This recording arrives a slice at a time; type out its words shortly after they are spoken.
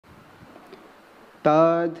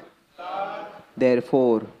Tad,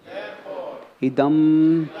 therefore,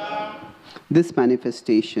 idam, this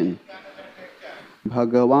manifestation,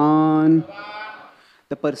 Bhagavan,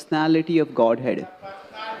 the personality of Godhead,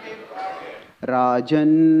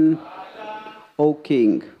 Rajan, O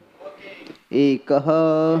King,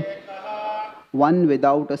 Ekaha, one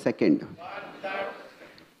without a second,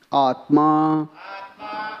 Atma,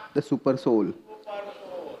 the super soul,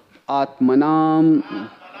 Atmanam,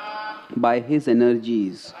 by his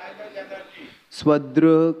energies,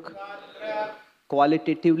 Swadruk,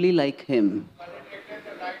 qualitatively like him,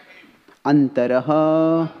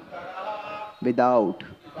 Antaraha, without,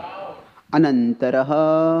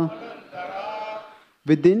 Anantaraha,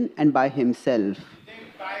 within and by himself,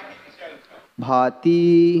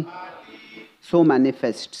 Bhati, so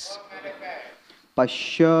manifests,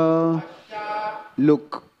 Pasha,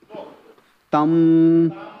 look,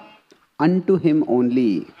 Tam, unto him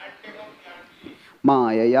only,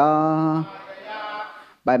 Mayaya,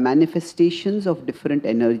 by manifestations of different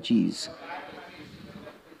energies,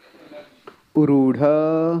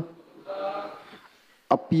 Urudha,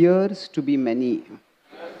 appears to be many.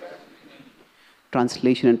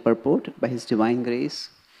 Translation and purport by His Divine Grace,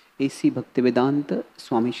 A.C. Bhaktivedanta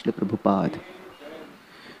Swami Srila Prabhupada.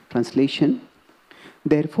 Translation: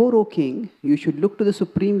 Therefore, O King, you should look to the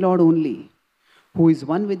Supreme Lord only, who is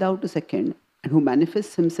one without a second and who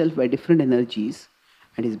manifests himself by different energies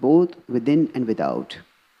and is both within and without.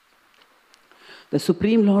 The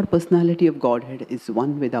Supreme Lord Personality of Godhead is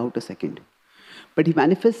one without a second, but he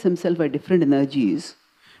manifests himself by different energies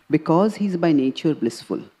because he is by nature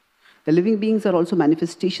blissful. The living beings are also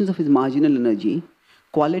manifestations of his marginal energy,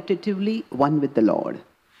 qualitatively one with the Lord.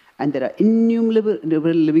 And there are innumerable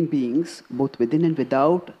living beings, both within and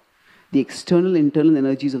without the external and internal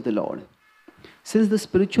energies of the Lord. Since the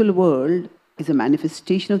spiritual world is a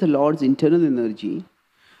manifestation of the Lord's internal energy,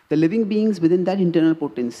 the living beings within that internal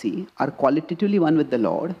potency are qualitatively one with the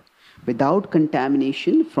Lord without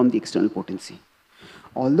contamination from the external potency.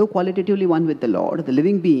 Although qualitatively one with the Lord, the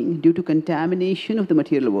living being, due to contamination of the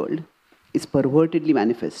material world, is pervertedly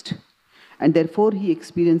manifest, and therefore he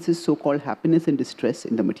experiences so-called happiness and distress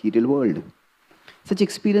in the material world. Such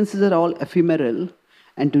experiences are all ephemeral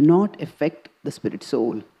and do not affect the spirit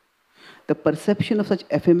soul. The perception of such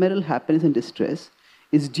ephemeral happiness and distress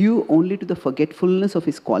is due only to the forgetfulness of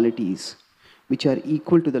his qualities, which are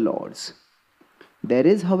equal to the Lord's. There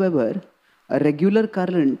is, however, a regular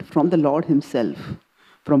current from the Lord himself,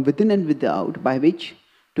 from within and without, by which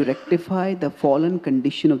to rectify the fallen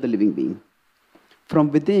condition of the living being.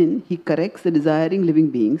 From within, he corrects the desiring living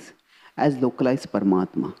beings as localized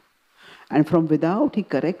Paramatma. And from without, he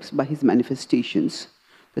corrects by his manifestations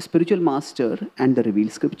the spiritual master and the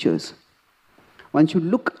revealed scriptures. One should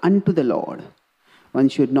look unto the Lord. One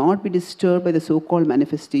should not be disturbed by the so-called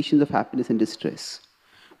manifestations of happiness and distress,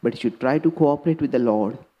 but he should try to cooperate with the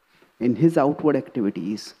Lord in his outward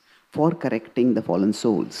activities for correcting the fallen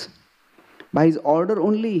souls. By his order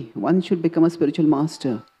only, one should become a spiritual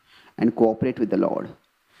master and cooperate with the Lord.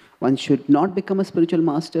 One should not become a spiritual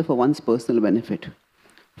master for one's personal benefit,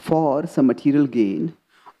 for some material gain,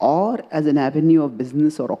 or as an avenue of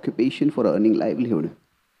business or occupation for earning livelihood.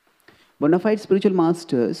 Bona fide spiritual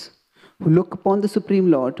masters who look upon the Supreme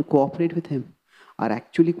Lord to cooperate with him are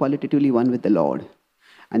actually qualitatively one with the Lord,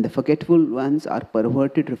 and the forgetful ones are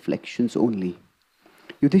perverted reflections only.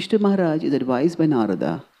 Yudhishthira Maharaj is advised by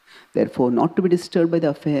Narada, therefore, not to be disturbed by the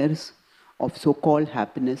affairs of so-called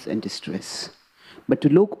happiness and distress, but to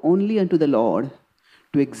look only unto the Lord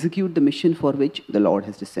to execute the mission for which the Lord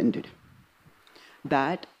has descended.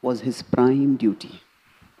 That was his prime duty.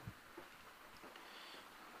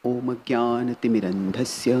 Om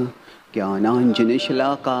Jnanatimirandhasya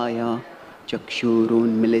Jnananjanashalakaya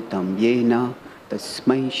Chakshurunmilitam Yena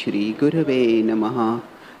Tasmai Shri Gurave Namaha.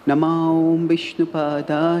 Nama Om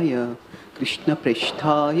Vishnupadaya Krishna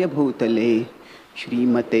Pristhaya Bhutale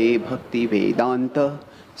Srimate Bhakti Vedanta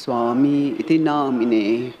Swami Iti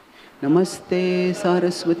Namine. Namaste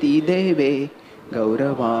Saraswati Deve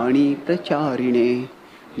Gauravani Pracharine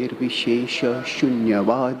Nirvishesha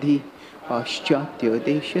Shunyavadi Paschatya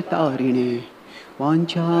Deshatarine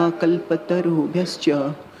Vancha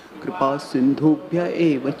Kalpatarubhyascha Kripa Sindhubhya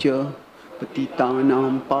Evacha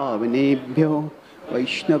Patitanam Pavanebhyo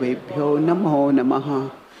Vaishnavebhyo Namo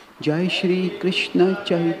Namaha. Jai Shri Krishna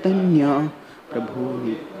Chaitanya Prabhu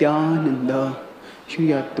Nityananda Shri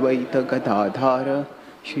Advaita Gadadhara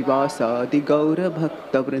Shivasadi Gaura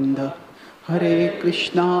Bhakta Vrinda. Hare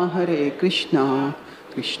Krishna Krishna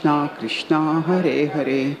Krishna Hare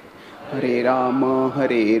Hare, Hare Rama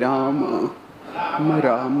Rama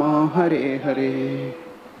Rama Hare Hare.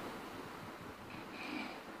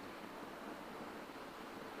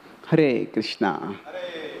 Hare Krishna.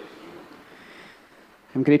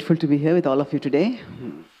 I'm grateful to be here with all of you today.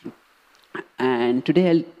 And today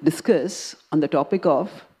I'll discuss on the topic of,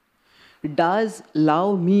 does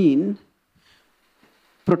love mean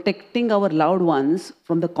protecting our loved ones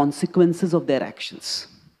from the consequences of their actions?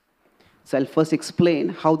 So I'll first explain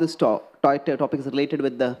how this topic is related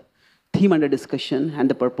with the theme under discussion and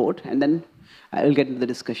the purport, and then I'll get into the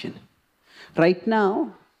discussion. Right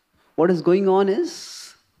now, what is going on is,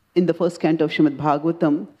 in the first canto of Srimad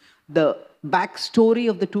Bhagavatam, the backstory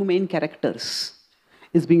of the two main characters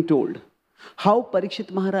is being told. How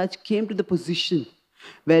Parikshit Maharaj came to the position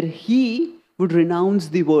where he would renounce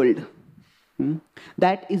the world.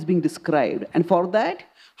 That is being described. And for that,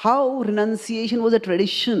 how renunciation was a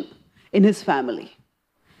tradition in his family.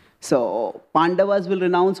 So, Pandavas will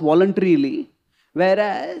renounce voluntarily,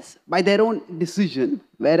 whereas, by their own decision,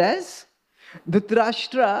 whereas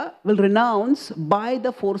Dhritarashtra will renounce by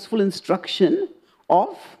the forceful instruction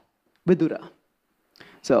of Vidura.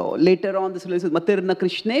 So, later on, this is Matirna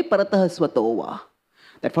Krishne Paratah Svatova.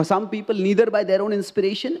 That for some people, neither by their own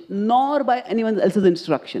inspiration nor by anyone else's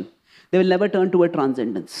instruction, they will never turn toward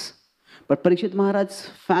transcendence. But Parikshit Maharaj's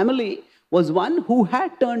family was one who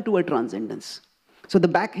had turned toward transcendence. So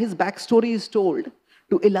his backstory is told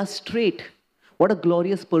to illustrate what a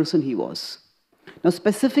glorious person he was. Now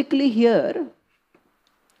specifically here,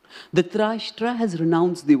 Dhritarashtra has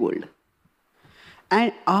renounced the world.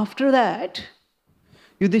 And after that,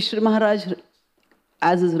 Yudhishthira Maharaj,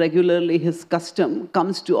 as is regularly his custom,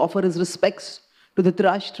 comes to offer his respects to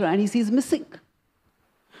Dhritarashtra, and he sees missing.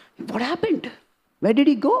 What happened? Where did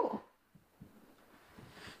he go?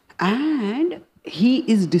 And he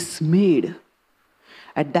is dismayed.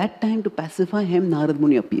 At that time, to pacify him, Narad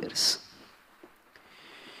Muni appears.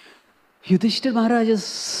 Yudhishthira Maharaj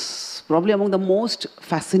is probably among the most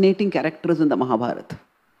fascinating characters in the Mahabharata.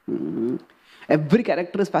 Every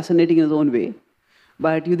character is fascinating in his own way.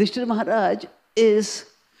 But Yudhishthira Maharaj is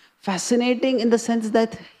fascinating in the sense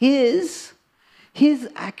that his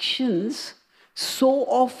actions so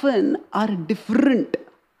often are different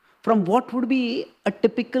from what would be a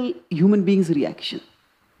typical human being's reaction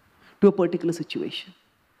to a particular situation.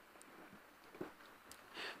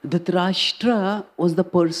 Dhritarashtra was the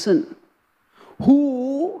person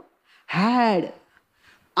who had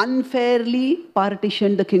unfairly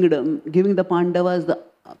partitioned the kingdom, giving the Pandavas the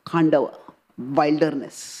Khandava,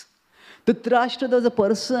 wilderness. Dhritarashtra was a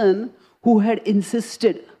person who had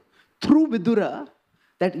insisted through Vidura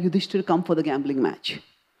that Yudhishthira come for the gambling match.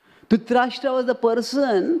 Dhritarashtra was the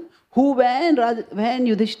person who, when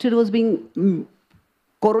Yudhishthira was being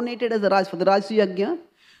coronated as the Raj for the Raj Yajna,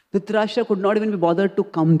 Dhritarashtra could not even be bothered to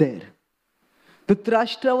come there.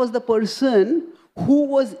 Dhritarashtra was the person who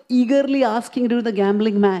was eagerly asking during the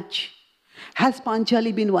gambling match, has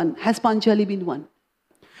Panchali been won? Has Panchali been won?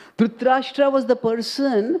 Dhritarashtra was the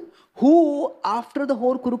person who, after the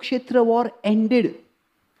whole Kurukshetra war ended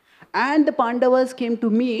and the Pandavas came to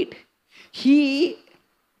meet, he,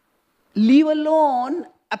 leave alone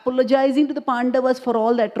apologizing to the Pandavas for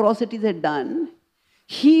all the atrocities they had done,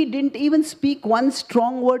 he didn't even speak one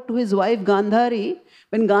strong word to his wife Gandhari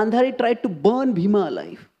when Gandhari tried to burn Bhima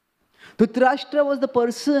alive. Dhritarashtra was the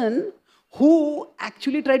person who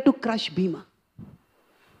actually tried to crush Bhima.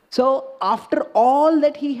 So after all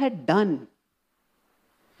that he had done,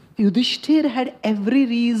 Yudhishthira had every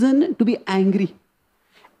reason to be angry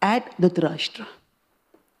at Dhritarashtra.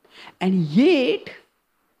 And yet,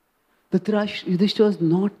 Yudhishthira was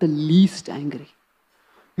not the least angry.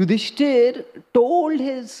 Yudhishthira told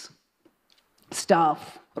his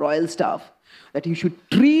staff, royal staff, that you should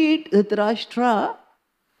treat Dhritarashtra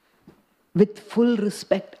with full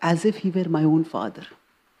respect as if he were my own father.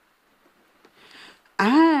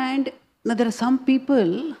 And now there are some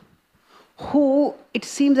people who it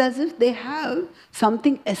seems as if they have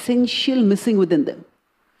something essential missing within them.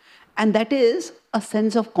 And that is a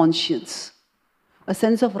sense of conscience, a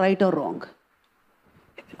sense of right or wrong.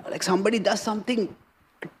 Like somebody does something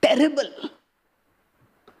terrible,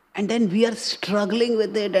 and then we are struggling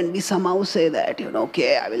with it, and we somehow say that,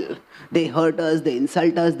 okay, they hurt us, they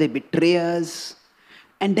insult us, they betray us.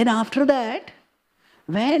 And then after that,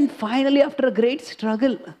 when finally after a great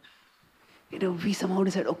struggle, we somehow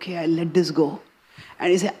decide, okay, I'll let this go.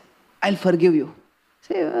 And he say, I'll forgive you.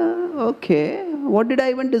 Say, okay, what did I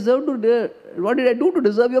even deserve to do? What did I do to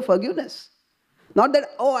deserve your forgiveness? Not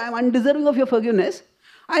that, I'm undeserving of your forgiveness.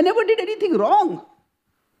 I never did anything wrong.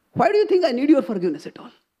 Why do you think I need your forgiveness at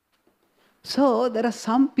all? So there are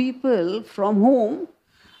some people from whom,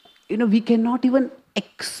 we cannot even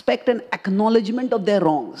expect an acknowledgement of their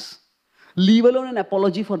wrongs, leave alone an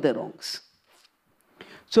apology for their wrongs.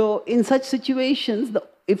 So in such situations,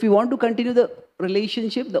 if we want to continue the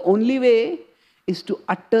relationship, the only way is to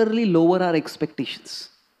utterly lower our expectations.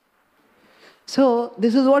 So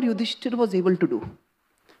this is what Yudhishthira was able to do.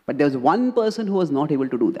 But there was one person who was not able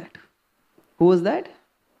to do that. Who was that?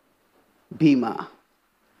 Bhima.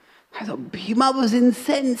 So Bhima was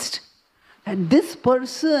incensed that this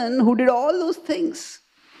person who did all those things,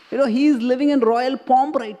 he is living in royal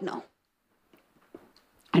pomp right now.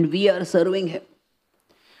 And we are serving him.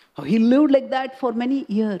 He lived like that for many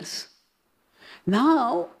years.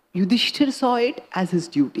 Now, Yudhishthira saw it as his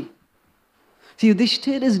duty. See,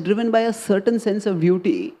 Yudhishthira is driven by a certain sense of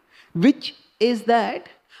duty, which is that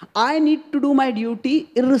I need to do my duty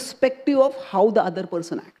irrespective of how the other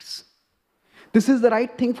person acts. This is the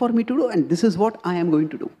right thing for me to do, and this is what I am going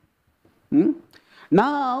to do.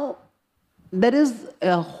 Now, there is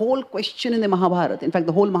a whole question in the Mahabharata. In fact,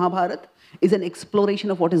 the whole Mahabharata is an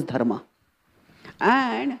exploration of what is dharma.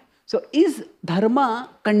 And so, is dharma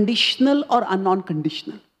conditional or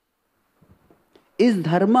non-conditional? Is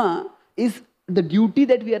dharma, is the duty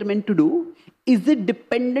that we are meant to do, is it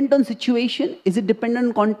dependent on situation? Is it dependent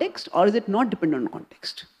on context? Or is it not dependent on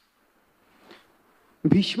context?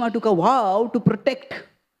 Bhishma took a vow to protect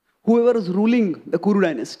whoever was ruling the Kuru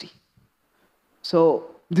dynasty. So,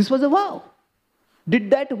 this was a vow.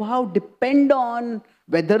 Did that vow depend on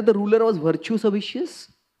whether the ruler was virtuous or vicious?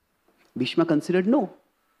 Bhishma considered no.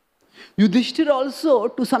 Yudhishthira also,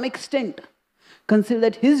 to some extent, considered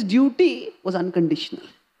that his duty was unconditional.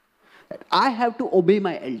 That I have to obey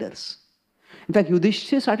my elders. In fact,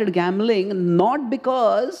 Yudhishthira started gambling not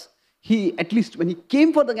because at least when he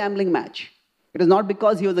came for the gambling match, it was not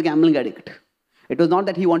because he was a gambling addict. It was not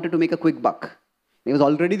that he wanted to make a quick buck. He was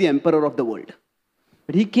already the emperor of the world.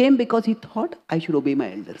 But he came because he thought, I should obey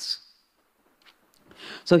my elders.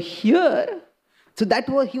 So he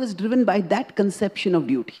was driven by that conception of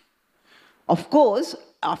duty. Of course,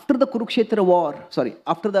 after the Kurukshetra war,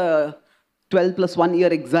 after the 12 plus 1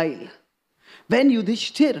 year exile, when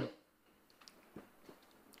Yudhishthira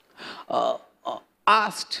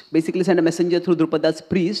basically sent a messenger through Drupada's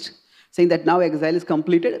priest, saying that now exile is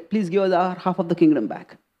completed, please give us our half of the kingdom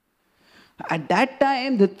back. At that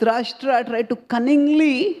time, Dhritarashtra tried to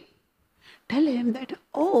cunningly tell him that,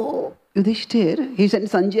 oh, Yudhishthira, he sent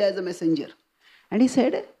Sanjaya as a messenger. And he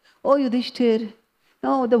said, oh, Yudhishthira,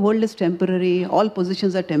 no, the world is temporary, all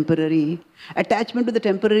positions are temporary. Attachment to the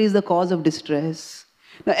temporary is the cause of distress.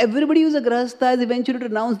 Now, everybody who's a grahastha is eventually to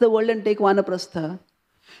renounce the world and take vanaprastha.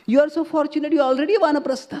 You are so fortunate, you already have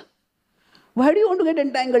vanaprastha. Why do you want to get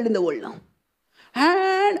entangled in the world now?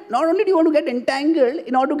 And not only do you want to get entangled,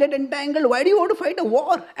 in order to get entangled, why do you want to fight a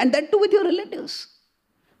war? And that too with your relatives.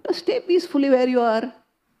 Now stay peacefully where you are.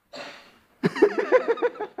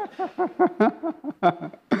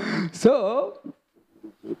 So,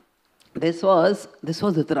 this was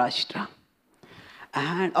Dhritarashtra.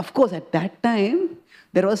 And of course, at that time,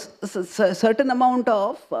 there was a certain amount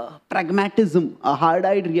of pragmatism, a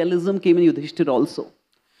hard-eyed realism came in Yudhishthira also.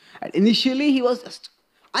 And initially, he was just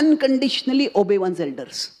unconditionally obey one's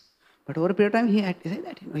elders. But over a period of time, he had to say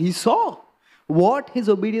that. He saw what his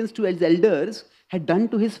obedience to his elders had done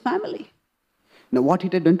to his family. What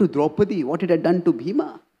it had done to Draupadi, what it had done to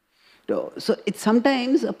Bhima. So it's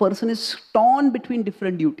sometimes a person is torn between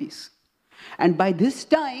different duties. And by this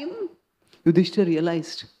time, Yudhishthira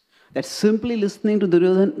realized that simply listening to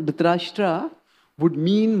Dhritarashtra would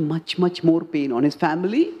mean much, much more pain on his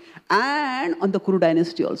family and on the Kuru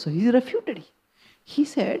dynasty also. He refuted it. He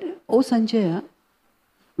said, oh Sanjaya,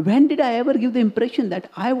 when did I ever give the impression that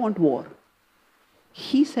I want war?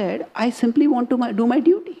 He said, I simply want to do my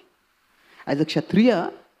duty. As a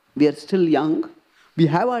Kshatriya, we are still young. We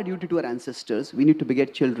have our duty to our ancestors. We need to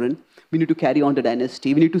beget children. We need to carry on the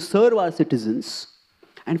dynasty. We need to serve our citizens.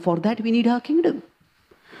 And for that, we need our kingdom.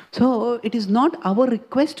 So, it is not our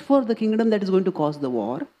request for the kingdom that is going to cause the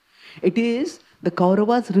war. It is the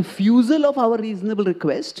Kauravas' refusal of our reasonable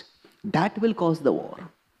request that will cause the war.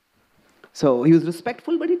 So, he was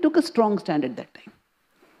respectful, but he took a strong stand at that time.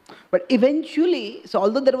 But eventually, so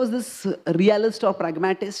although there was this realist or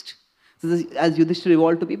pragmatist, as Yudhishthira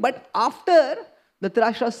evolved to be, but after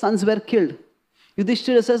Dhritarashtra's sons were killed,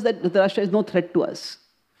 Yudhishthira says that Dhritarashtra is no threat to us.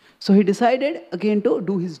 So he decided again to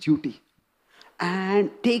do his duty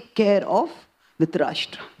and take care of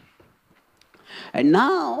Dhritarashtra. And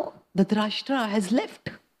now Dhritarashtra has left.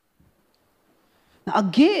 Now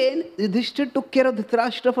again, Yudhishthira took care of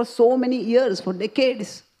Dhritarashtra for so many years, for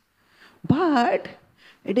decades. But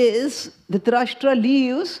it is Dhritarashtra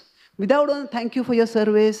leaves without thank you for your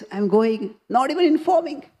service, I'm going, not even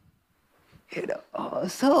informing.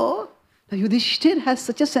 So Now, Yudhishthir has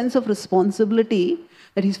such a sense of responsibility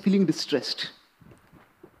that he's feeling distressed.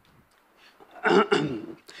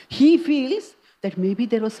 He feels that maybe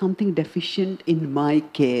there was something deficient in my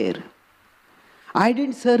care. I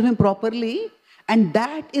didn't serve him properly, and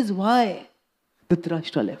that is why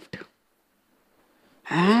Dhritarashtra left.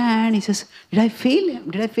 And he says, did I fail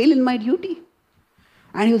him? Did I fail in my duty?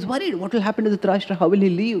 And he was worried, what will happen to Dhritarashtra? How will he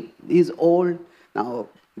leave? He's old. Now,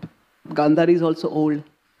 Gandhari is also old.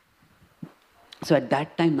 So at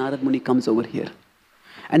that time, Narad Muni comes over here.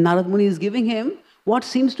 And Narad Muni is giving him what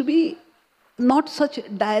seems to be not such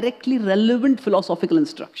directly relevant philosophical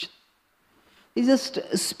instruction. He's just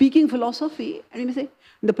speaking philosophy, and he say,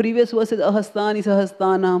 in the previous verse, ahastani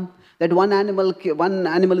sahasthanam, that one animal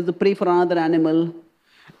is the prey for another animal.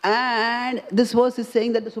 And this verse is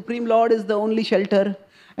saying that the Supreme Lord is the only shelter,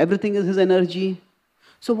 everything is his energy.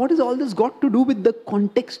 So what has all this got to do with the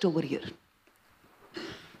context over here?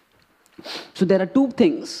 So there are two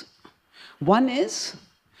things. One is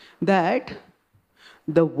that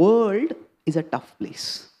the world is a tough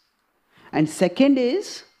place. And second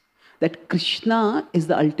is that Krishna is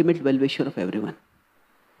the ultimate well-wisher of everyone.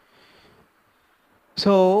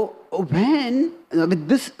 So with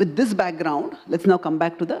this background, let's now come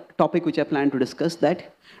back to the topic which I plan to discuss,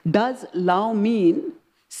 that does love mean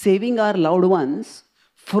saving our loved ones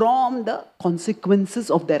from the consequences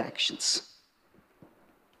of their actions?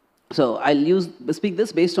 So I'll speak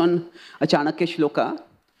this based on a Chanakya shloka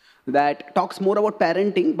that talks more about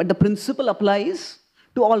parenting, but the principle applies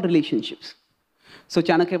to all relationships. So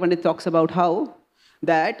Chanakya Pandit talks about how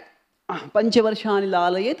that Panchavarshani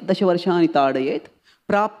lalayet, Dashavarshani tadayet,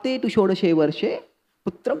 prapte tu shodashe varshe,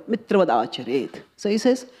 putram mitravadacharet. So he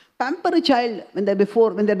says, pamper a child when they're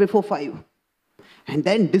before 5, and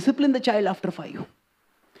then discipline the child after 5.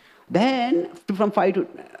 Then from 5 to,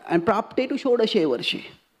 and prapte tu shodashe varshe.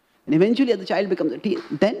 And eventually, as the child becomes a teen,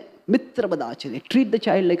 then mitra badacharya, treat the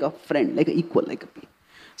child like a friend, like an equal, like a peer.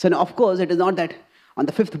 So now, of course, it is not that on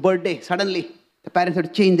the 5th birthday, suddenly, the parents have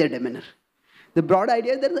to change their demeanor. The broad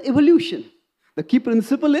idea is there is an evolution. The key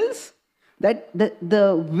principle is that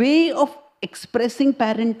the way of expressing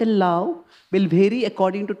parental love will vary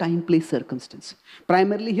according to time, place, circumstance.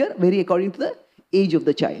 Primarily here, vary according to the age of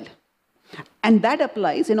the child. And that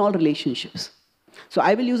applies in all relationships. So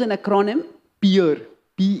I will use an acronym, PEER,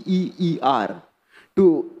 P-E-E-R,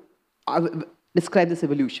 to describe this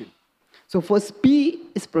evolution. So first, P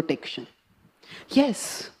is protection.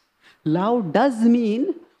 Yes, love does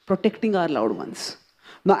mean protecting our loved ones.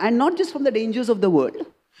 Now, and not just from the dangers of the world,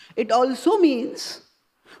 it also means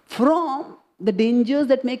from the dangers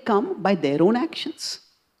that may come by their own actions.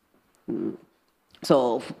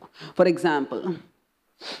 So, for example,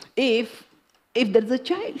 if there is a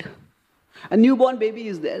child, a newborn baby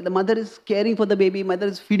is there, the mother is caring for the baby, mother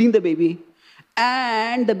is feeding the baby,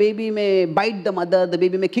 and the baby may bite the mother, the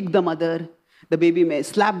baby may kick the mother, the baby may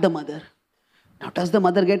slap the mother. Now, does the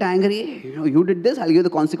mother get angry? You did this, I'll give you the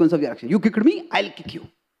consequence of your action. You kicked me, I'll kick you.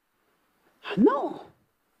 No.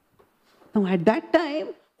 Now, at that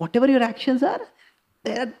time, whatever your actions are,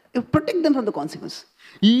 you protect them from the consequence.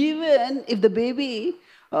 Even if the baby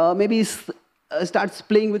maybe starts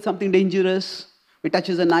playing with something dangerous, it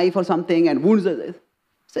touches a knife or something and wounds us.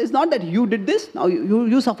 So it's not that you did this, now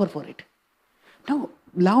you suffer for it. No,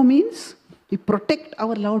 love means we protect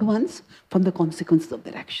our loved ones from the consequences of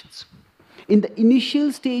their actions. In the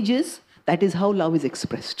initial stages, that is how love is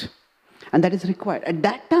expressed. And that is required. At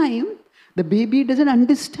that time, the baby doesn't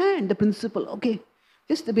understand the principle. Okay,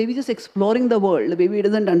 the baby is just exploring the world. The baby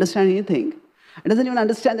doesn't understand anything. It doesn't even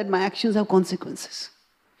understand that my actions have consequences.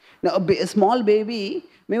 Now, a small baby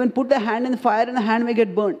may even put the hand in the fire and the hand may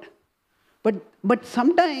get burnt. But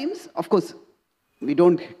sometimes, of course, we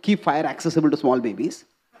don't keep fire accessible to small babies.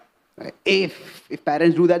 If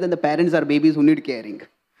parents do that, then the parents are babies who need caring.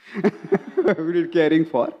 We need caring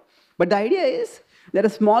for. But the idea is, there are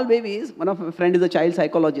small babies, one of my friends is a child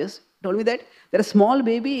psychologist, told me that there are small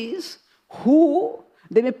babies who,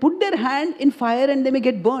 they may put their hand in fire and they may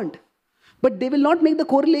get burnt. But they will not make the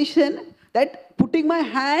correlation that putting my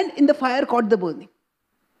hand in the fire caught the burning.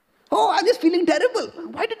 Oh, I'm just feeling terrible.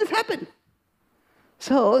 Why did this happen?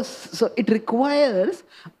 So it requires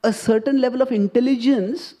a certain level of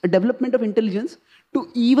intelligence, a development of intelligence, to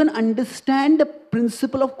even understand the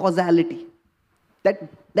principle of causality.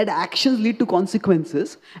 That actions lead to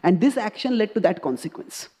consequences, and this action led to that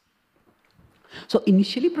consequence. So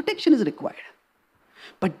initially protection is required.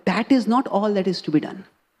 But that is not all that is to be done.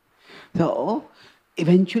 So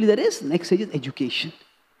eventually next stage is education.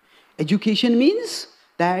 Education means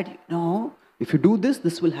that, if you do this,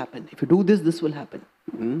 this will happen. If you do this, this will happen.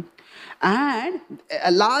 Mm. And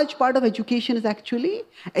a large part of education is actually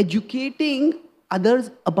educating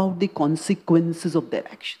others about the consequences of their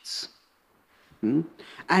actions. Mm.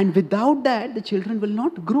 And without that, the children will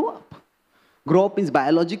not grow up. Grow up means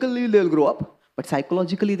biologically they will grow up, but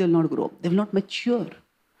psychologically they will not grow up. They will not mature.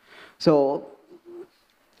 So,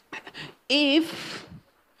 if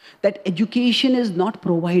that education is not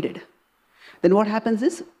provided, then what happens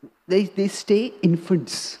is they stay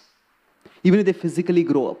infants, even if they physically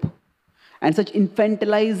grow up. And such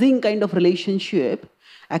infantilizing kind of relationship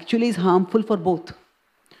actually is harmful for both,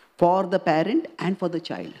 for the parent and for the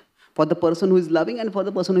child, for the person who is loving and for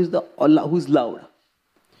the person who is loved.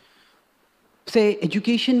 Say,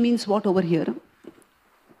 education means what over here?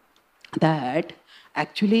 That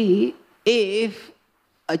actually, if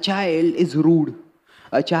a child is rude,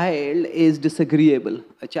 a child is disagreeable,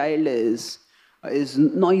 a child is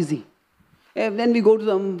noisy, then we go to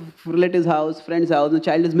some relative's house, friend's house, and the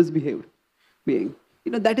child is misbehaved.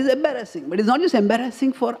 That is embarrassing. But it's not just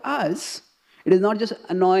embarrassing for us. It is not just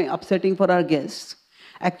annoying, upsetting for our guests.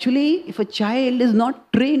 Actually, if a child is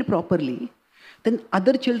not trained properly, then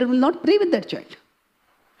other children will not play with that child.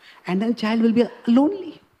 And then child will be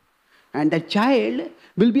lonely. And that child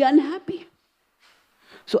will be unhappy.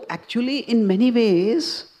 So actually, in many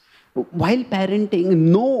ways, while parenting,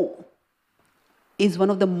 no is one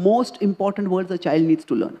of the most important words the child needs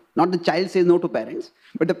to learn. Not the child says no to parents,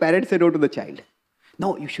 but the parents say no to the child.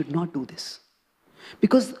 No, you should not do this.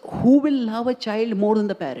 Because who will love a child more than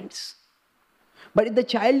the parents? But if the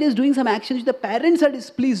child is doing some actions which the parents are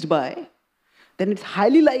displeased by, then it's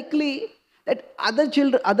highly likely that other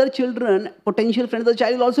children, potential friends of the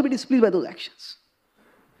child will also be displeased by those actions.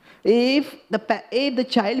 If the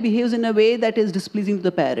child behaves in a way that is displeasing to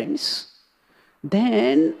the parents,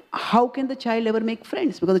 then how can the child ever make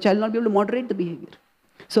friends? Because the child will not be able to moderate the behavior.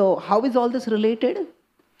 So how is all this related?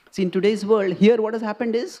 See, in today's world, here what has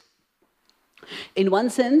happened is, in one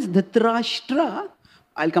sense, Dhritarashtra,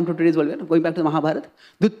 I'll come to today's world, going back to the Mahabharata,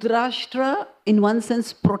 Dhritarashtra, in one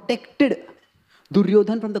sense, protected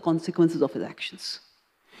Duryodhan from the consequences of his actions.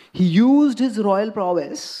 He used his royal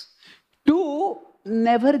prowess to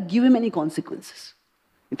never give him any consequences.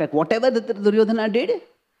 In fact, whatever Duryodhana did,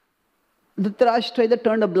 Dhritarashtra either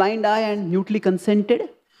turned a blind eye and mutely consented,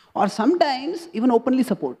 or sometimes even openly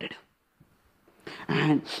supported.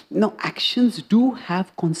 And actions do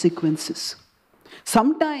have consequences.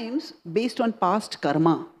 Sometimes, based on past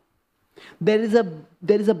karma, there is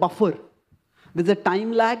a buffer. There's a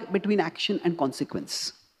time lag between action and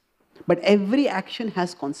consequence. But every action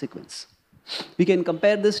has consequence. We can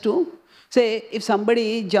compare this to, say, if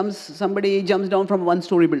somebody jumps down from a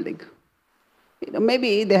one-story building.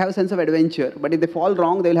 Maybe they have a sense of adventure, but if they fall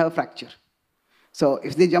wrong, they will have a fracture. So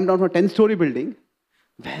if they jump down from a 10-story building,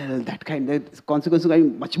 well, the consequences are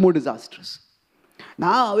much more disastrous.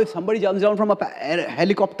 Now, if somebody jumps down from a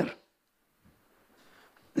helicopter,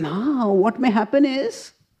 now what may happen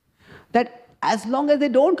is that as long as they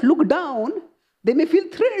don't look down, they may feel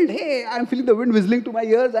thrilled. Hey, I'm feeling the wind whistling to my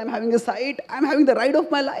ears, I'm having a sight, I'm having the ride of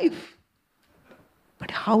my life.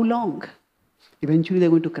 But how long? Eventually they're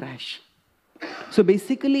going to crash. So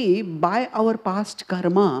basically, by our past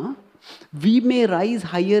karma, we may rise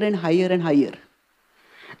higher and higher and higher.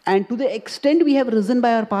 And to the extent we have risen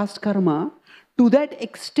by our past karma, to that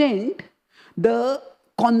extent, the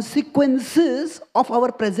consequences of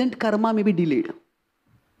our present karma may be delayed.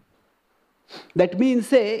 That means,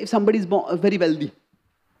 say, if somebody is very wealthy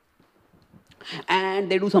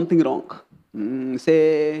and they do something wrong,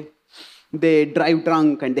 say they drive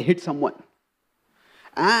drunk and they hit someone.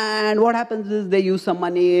 And what happens is they use some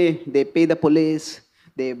money, they pay the police,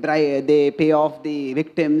 they pay off the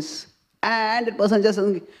victims, and the person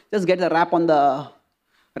just gets a rap on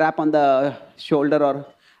the shoulder or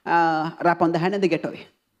rap on the hand and they get away.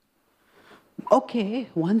 Okay,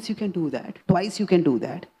 once you can do that, twice you can do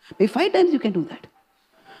that, maybe 5 times you can do that.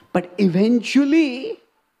 But eventually,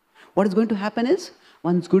 what is going to happen is,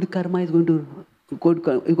 one's good karma is going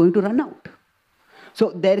to run out.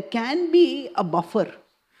 So there can be a buffer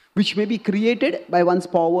which may be created by one's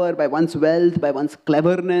power, by one's wealth, by one's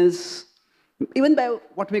cleverness, even by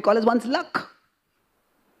what we call as one's luck.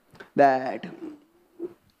 That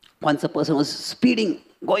once a person was speeding,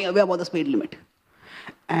 going away above the speed limit.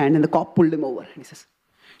 And then the cop pulled him over. And he says,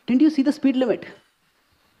 "Didn't you see the speed limit?"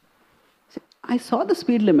 He said, "I saw the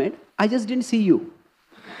speed limit, I just didn't see you."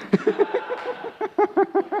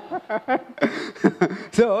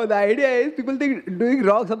 So the idea is, people think doing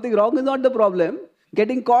something wrong is not the problem.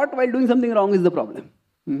 Getting caught while doing something wrong is the problem.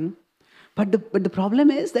 But the problem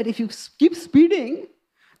is that if you keep speeding,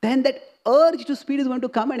 then that urge to speed is going to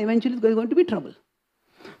come and eventually it's going to be trouble.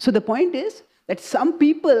 So the point is that some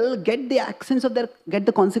people get the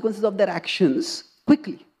consequences of their actions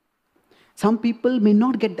quickly. Some people may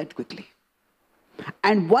not get that quickly.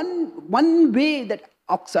 And one way the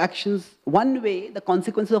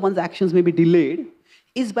consequences of one's actions may be delayed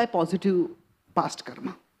is by positive past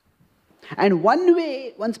karma. And one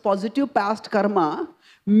way one's positive past karma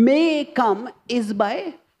may come is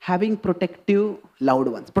by having protecting loved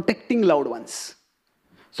ones.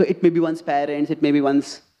 So it may be one's parents, it may be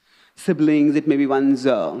one's siblings, it may be one's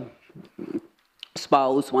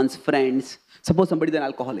spouse, one's friends. Suppose somebody is an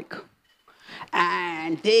alcoholic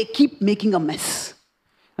and they keep making a mess.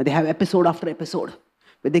 And they have episode after episode,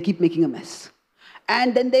 but they keep making a mess.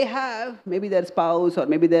 And then they have maybe their spouse or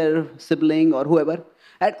maybe their sibling or whoever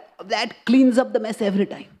that cleans up the mess every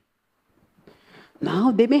time.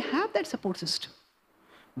 Now they may have that support system.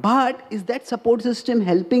 But is that support system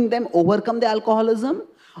helping them overcome the alcoholism?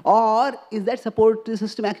 Or is that support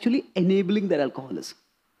system actually enabling their alcoholism?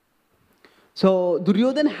 So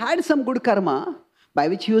Duryodhana had some good karma by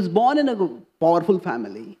which he was born in a powerful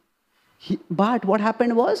family. But what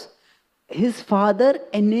happened was his father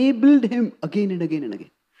enabled him again and again and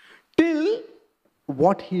again. Till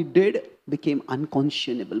what he did became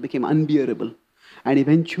unconscionable, became unbearable. And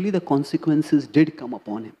eventually the consequences did come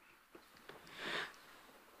upon him.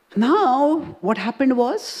 Now, what happened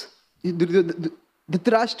was,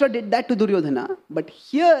 Dhritarashtra did that to Duryodhana, but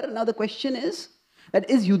here, now the question is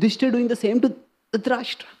Yudhishthir doing the same to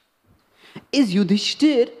Dhritarashtra? Is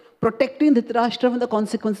Yudhishthir protecting Dhritarashtra from the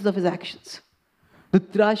consequences of his actions?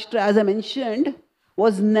 Dhritarashtra, as I mentioned,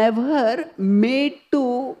 was never made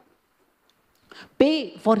to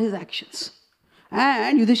pay for his actions.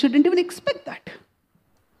 And Yudhishthir didn't even expect that.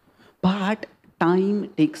 But time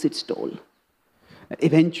takes its toll.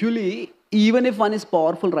 Eventually, even if one is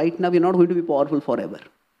powerful right now, we're not going to be powerful forever.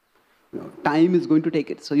 Time is going to take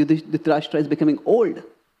it. So Dhritarashtra is becoming old.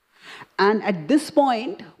 And at this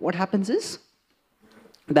point, what happens is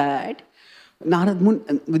that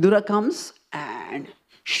Vidura comes and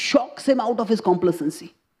shocks him out of his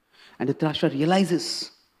complacency. And Dhritarashtra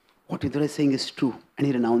realizes what Vidura is saying is true, and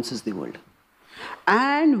he renounces the world.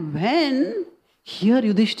 And when here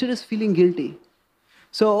Yudhishthir is feeling guilty,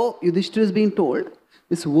 so Yudhishthir is being told,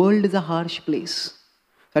 this world is a harsh place.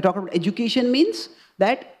 So I talk about education means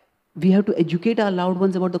that we have to educate our loved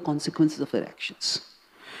ones about the consequences of their actions.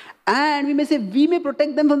 And we may say, we may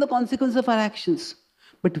protect them from the consequences of our actions,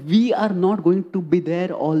 but we are not going to be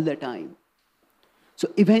there all the time. So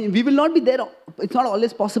we will not be there. It's not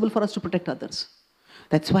always possible for us to protect others.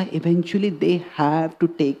 That's why eventually they have to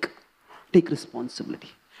take responsibility.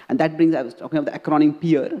 And that brings, I was talking about the acronym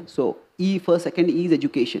PEER. So E first, second E is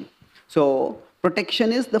education. So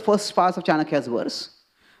protection is the first part of Chanakya's verse.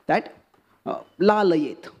 That la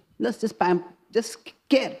layet. Let's just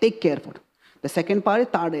take care for it. The second part is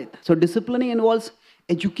tadayet. So disciplining involves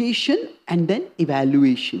education and then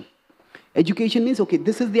evaluation. Education means, okay,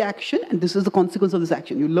 this is the action and this is the consequence of this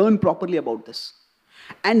action. You learn properly about this.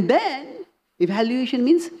 And then evaluation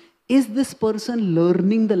means, is this person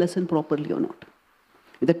learning the lesson properly or not?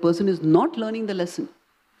 If that person is not learning the lesson,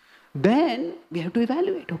 then we have to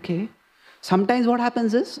evaluate, okay? Sometimes what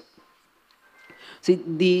happens is, see,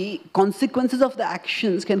 the consequences of the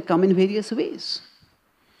actions can come in various ways.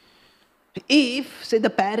 If, say, the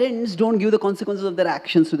parents don't give the consequences of their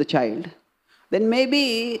actions to the child, then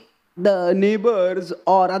maybe the neighbors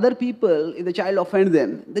or other people, if the child offends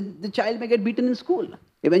them, the child may get beaten in school.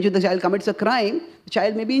 Eventually the child commits a crime, the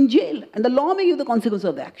child may be in jail, and the law may give the consequences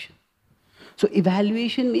of the action. So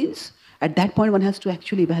evaluation means, at that point one has to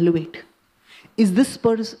actually evaluate. Is this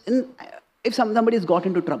person, if somebody has got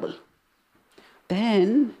into trouble,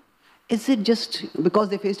 then is it just because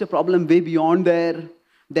they faced a problem way beyond their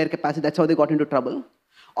capacity, that's how they got into trouble?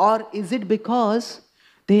 Or is it because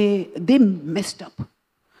they messed up?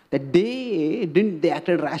 That they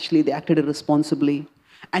acted rashly, they acted irresponsibly,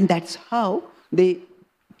 and that's how they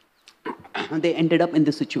ended up in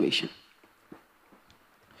this situation.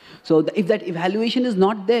 So if that evaluation is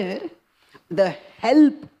not there, the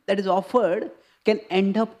help that is offered can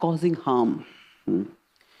end up causing harm.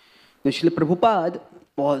 Srila Prabhupada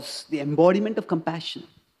was the embodiment of compassion.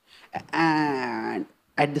 And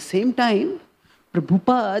at the same time,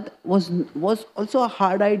 Prabhupada was also a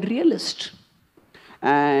hard-eyed realist.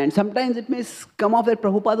 And sometimes it may come off that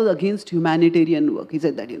Prabhupada was against humanitarian work. He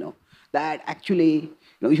said that, that actually,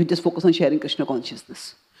 you should just focus on sharing Krishna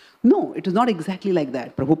consciousness. No, it is not exactly like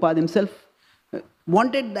that. Prabhupada himself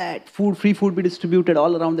wanted that free food be distributed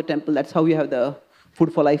all around the temple. That's how we have the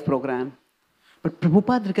Food for Life program. But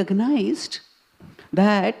Prabhupada recognized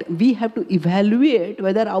that we have to evaluate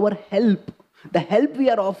whether our help The help we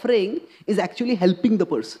are offering is actually helping the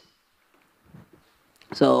person.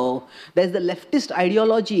 So there's the leftist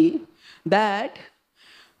ideology that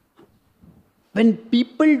when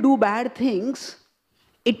people do bad things,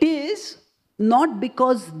 it is not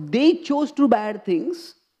because they chose to do bad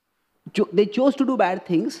things,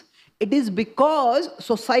 it is because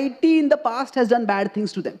society in the past has done bad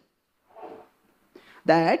things to them.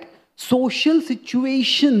 That social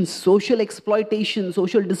situations, social exploitation,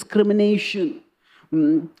 social discrimination,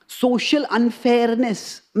 social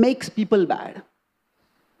unfairness makes people bad.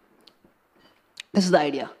 This is the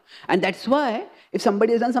idea. And that's why if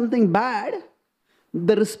somebody has done something bad,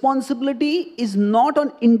 the responsibility is not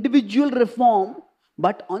on individual reform,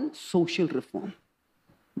 but on social reform.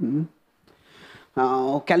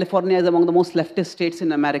 California is among the most leftist states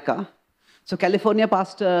in America. So California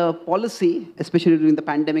passed a policy, especially during the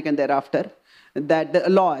pandemic and thereafter, that the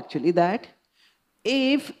law actually, that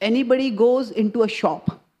if anybody goes into a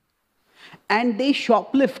shop and they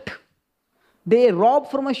shoplift, they rob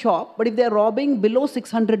from a shop, but if they're robbing below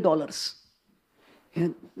 $600,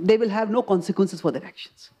 they will have no consequences for their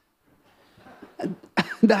actions.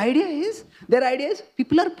 Their idea is,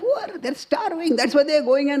 people are poor, they're starving, that's why they're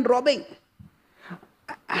going and robbing.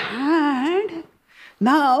 And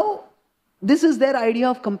now, this is their idea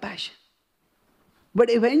of compassion. But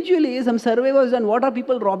eventually, some survey was done, what are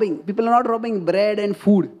people robbing? People are not robbing bread and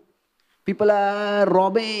food. People are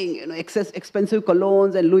robbing expensive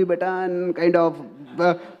colognes and Louis Vuitton kind of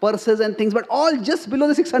purses and things, but all just below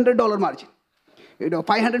the $600 margin.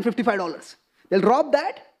 $555. They'll rob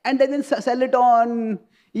that and then sell it on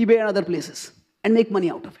eBay and other places and make money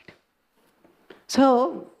out of it.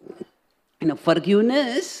 So,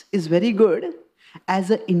 forgiveness is very good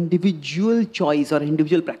as an individual choice or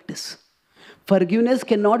individual practice. Forgiveness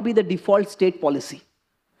cannot be the default state policy.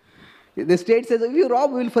 The state says, if you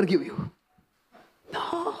rob, we will forgive you.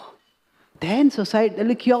 No. Then society, there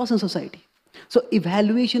will be chaos in society. So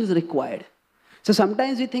evaluation is required. So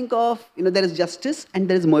sometimes we think of, there is justice and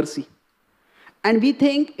there is mercy. And we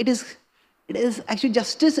think it is actually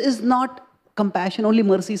justice is not compassion, only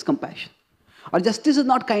mercy is compassion. Or justice is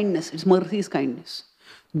not kindness, it's mercy is kindness.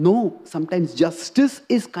 No, sometimes justice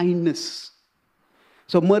is kindness.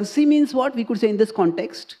 So mercy means what? We could say in this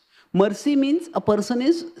context, mercy means a person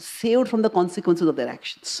is saved from the consequences of their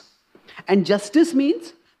actions. And justice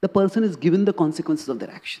means the person is given the consequences of their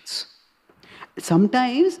actions.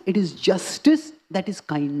 Sometimes it is justice that is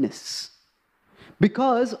kindness.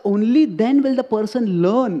 Because only then will the person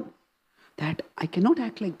learn that I cannot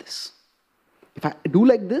act like this. If I do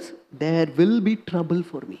like this, there will be trouble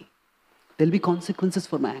for me. There will be consequences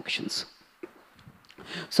for my actions.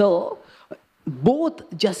 So, both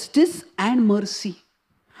justice and mercy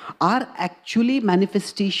are actually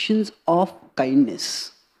manifestations of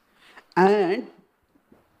kindness. And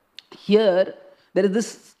here, there is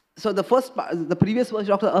this, so the first part, the previous verse,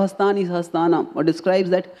 Dr. Ahastani Sahastana, or describes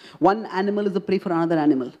that one animal is the prey for another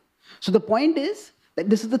animal. So the point is that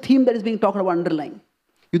this is the theme that is being talked about underlying.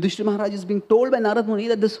 Yudhishthira Maharaj is being told by Narad Muni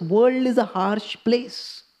that this world is a harsh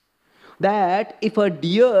place. That if a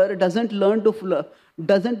deer doesn't learn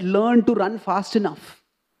to run fast enough,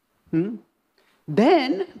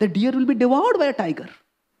 then the deer will be devoured by a tiger.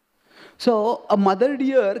 So a mother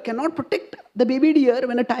deer cannot protect the baby deer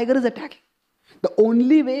when a tiger is attacking. The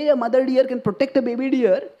only way a mother deer can protect a baby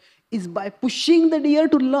deer is by pushing the deer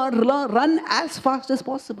to run as fast as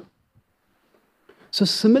possible. So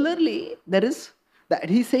similarly, there is that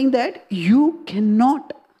he's saying that you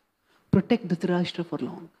cannot protect Dhritarashtra for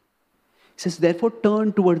long. He says, therefore,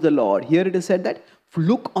 turn towards the Lord. Here it is said that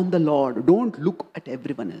look on the Lord. Don't look at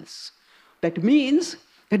everyone else. That means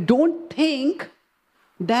that don't think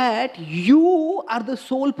that you are the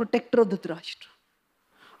sole protector of Dhritarashtra.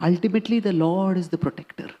 Ultimately, the Lord is the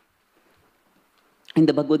protector. In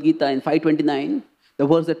the Bhagavad Gita, in 529, the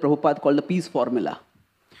verse that Prabhupada called the peace formula.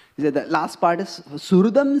 He said the last part is,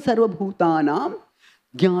 Surudam sarva bhutanam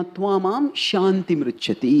gyatva mam shanti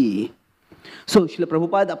mruchyati. So, Srila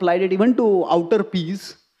Prabhupada applied it even to outer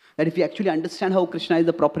peace, that if we actually understand how Krishna is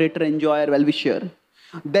the proprietor, enjoyer, well-wisher,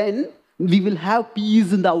 then we will have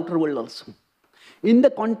peace in the outer world also. In the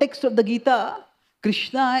context of the Gita,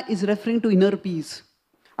 Krishna is referring to inner peace.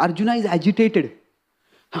 Arjuna is agitated.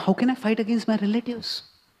 How can I fight against my relatives?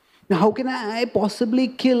 Now, how can I possibly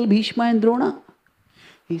kill Bhishma and Drona?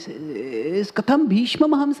 He says, Katham Bhishma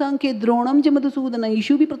maham sanke dronam jamadasudana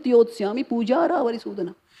ishubi pratyotsyami pujara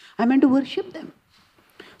varisudana. I meant to worship them.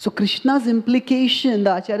 So Krishna's implication,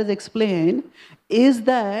 the acharyas explain, is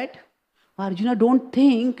that Arjuna, don't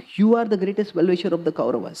think you are the greatest well-wisher of the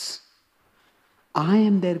Kauravas. I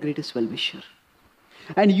am their greatest well-wisher.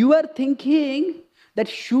 And you are thinking that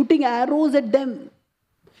shooting arrows at them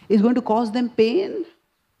is going to cause them pain,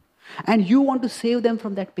 and you want to save them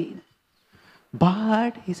from that pain.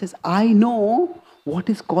 But he says, I know what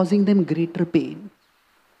is causing them greater pain.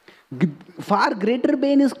 Far greater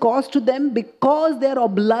pain is caused to them because they are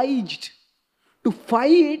obliged to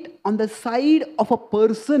fight on the side of a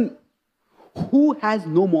person who has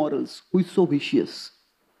no morals, who is so vicious.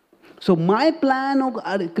 So my plan of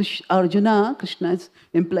Arjuna, Krishna is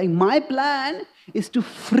implying, my plan is to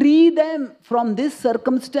free them from this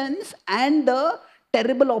circumstance and the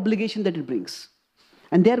terrible obligation that it brings.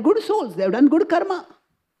 And they are good souls, they have done good karma.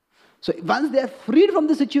 So once they are freed from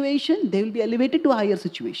the situation, they will be elevated to a higher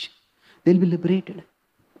situation. They will be liberated.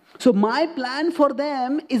 So my plan for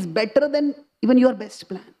them is better than even your best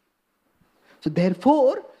plan. So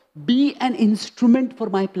therefore, be an instrument for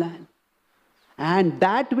my plan. And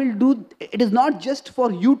that will do, it is not just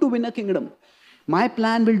for you to win a kingdom. My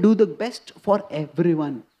plan will do the best for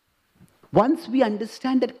everyone. Once we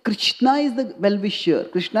understand that Krishna is the well-wisher,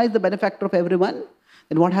 Krishna is the benefactor of everyone,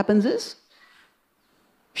 then what happens is,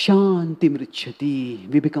 Shanti mrichati,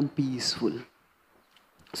 we become peaceful.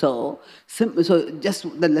 So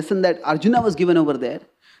just the lesson that Arjuna was given over there,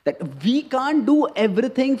 that we can't do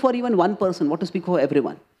everything for even one person, what to speak for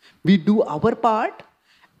everyone. We do our part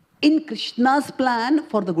in Krishna's plan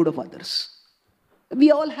for the good of others.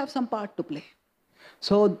 We all have some part to play.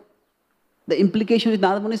 So the implication which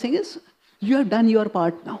Narad Muni is saying is, you have done your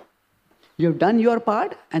part now. You have done your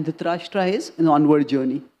part, and Dhritarashtra is in the onward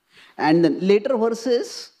journey. And then later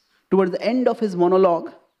verses, towards the end of his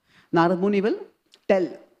monologue, Narad Muni will tell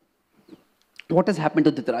what has happened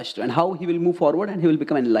to Dhritarashtra and how he will move forward and he will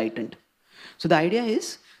become enlightened. So the idea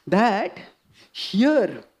is that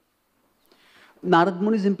here, Narad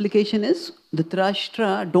Muni's implication is,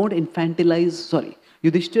 Yudhishthira don't infantilize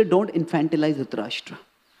Dhritarashtra.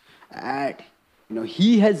 And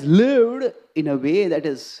he has lived in a way that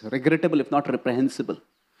is regrettable, if not reprehensible.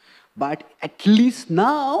 But at least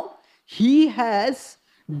now, he has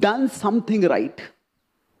done something right.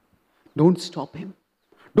 Don't stop him.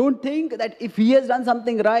 Don't think that if he has done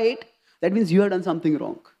something right, that means you have done something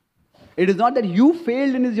wrong. It is not that you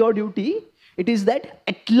failed in your duty. It is that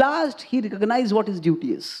at last he recognized what his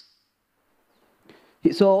duty is.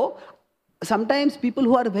 So sometimes people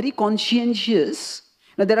who are very conscientious,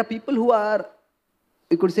 there are people who are,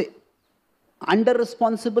 you could say,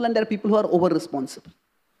 under-responsible, and there are people who are over-responsible.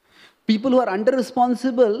 People who are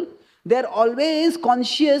under-responsible, they are always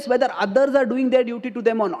conscious whether others are doing their duty to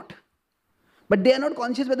them or not. But they are not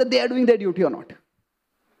conscious whether they are doing their duty or not.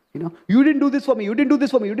 You didn't do this for me, you didn't do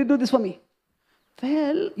this for me, you didn't do this for me.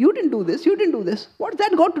 Well, you didn't do this, you didn't do this. What's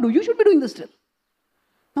that got to do? You should be doing this still.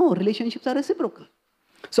 No, relationships are reciprocal.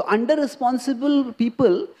 So under-responsible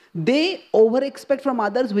people, they over-expect from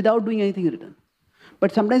others without doing anything in return.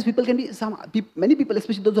 But sometimes people can be, many people,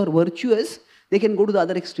 especially those who are virtuous, they can go to the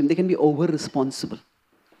other extreme. They can be over-responsible.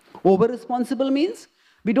 Over-responsible means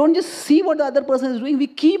we don't just see what the other person is doing, we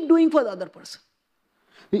keep doing for the other person.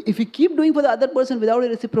 If we keep doing for the other person without a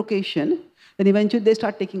reciprocation, then eventually they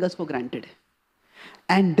start taking us for granted.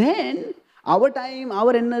 And then our time,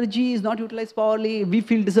 our energy is not utilized properly, we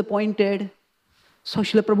feel disappointed. So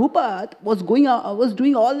Srila Prabhupada was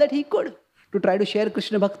doing all that he could to try to share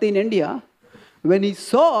Krishna Bhakti in India. When he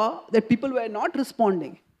saw that people were not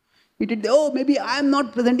responding, he did, maybe I am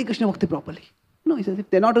not presenting Krishna Bhakti properly. No, he says, if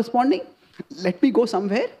they're not responding, let me go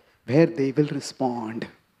somewhere where they will respond.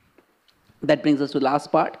 That brings us to the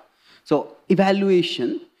last part. So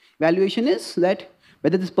evaluation. Evaluation is that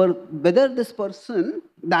whether this person,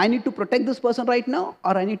 I need to protect this person right now,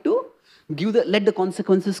 or I need to let the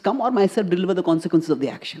consequences come, or myself deliver the consequences of the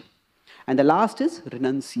action. And the last is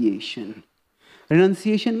renunciation.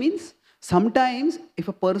 Renunciation means sometimes if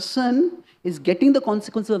a person is getting the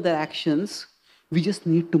consequences of their actions, we just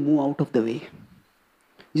need to move out of the way.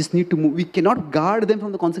 We just need to move. We cannot guard them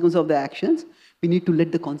from the consequences of their actions. We need to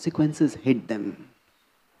let the consequences hit them.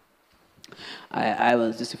 I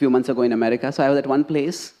was just a few months ago in America, so I was at one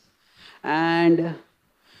place, and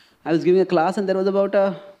I was giving a class, and there was about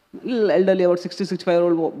a little elderly, about 60,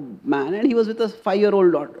 65-year-old man, and he was with a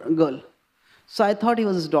 5-year-old girl. So I thought he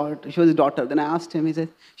was his daughter. She was his daughter. Then I asked him, he said,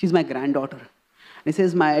 she's my granddaughter. And he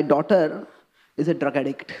says, my daughter is a drug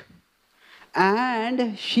addict.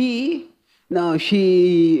 And she doesn't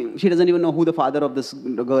even know who the father of this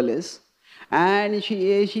girl is. And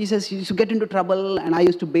she says she used to get into trouble, and I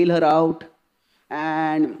used to bail her out.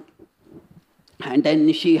 And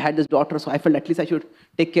then she had this daughter, so I felt at least I should to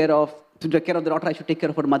take care of the daughter, I should take care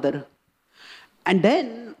of her mother. And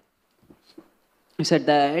then he said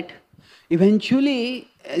that eventually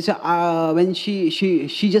So when she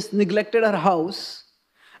just neglected her house,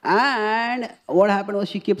 and what happened was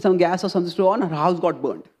she kept some gas or something on, her house got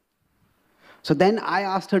burned. So then I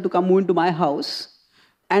asked her to come move into my house,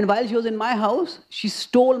 and while she was in my house, she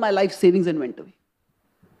stole my life savings and went away.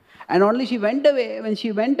 And only she went away, when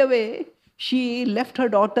she went away, she left her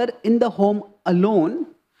daughter in the home alone,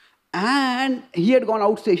 and he had gone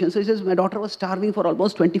outstation. So he says, my daughter was starving for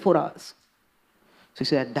almost 24 hours. So he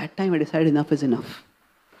said, at that time I decided enough is enough.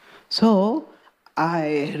 So I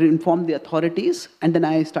informed the authorities, and then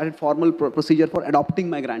I started formal procedure for adopting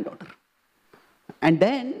my granddaughter. And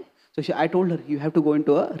then, I told her, you have to go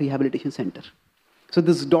into a rehabilitation center. So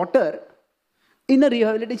this daughter, in a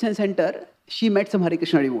rehabilitation center, she met some Hare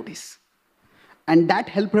Krishna devotees. And that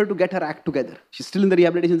helped her to get her act together. She's still in the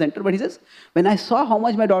rehabilitation center, but he says, when I saw how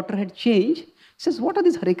much my daughter had changed, he says, what are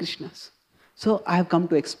these Hare Krishnas? So I have come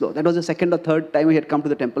to explore. That was the second or third time he had come to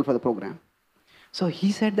the temple for the program. So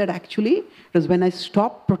he said that actually, it was when I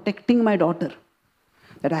stopped protecting my daughter,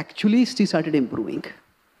 that actually she started improving.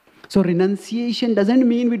 So renunciation doesn't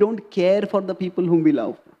mean we don't care for the people whom we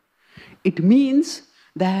love. It means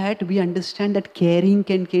that we understand that caring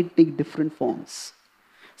can take different forms.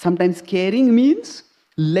 Sometimes caring means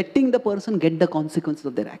letting the person get the consequences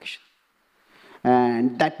of their action.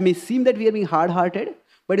 And that may seem that we are being hard-hearted,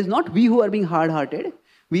 but it's not we who are being hard-hearted.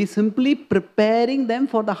 We are simply preparing them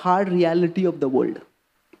for the hard reality of the world.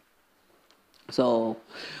 So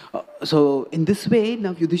in this way,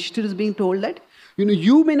 now Yudhishthira is being told that,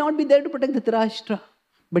 you may not be there to protect Dhritarashtra,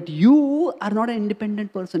 but you are not an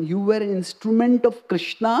independent person. You were an instrument of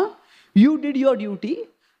Krishna. You did your duty.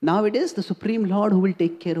 Now it is the Supreme Lord who will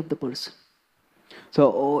take care of the person.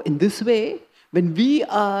 So in this way, when we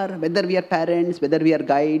are, whether we are parents, whether we are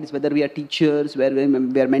guides, whether we are teachers, whether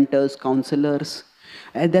we are mentors, counselors,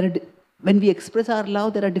 when we express our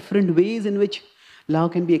love, there are different ways in which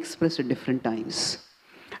love can be expressed at different times.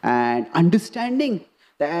 And understanding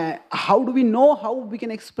that, how do we know how we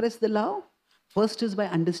can express the love? First is by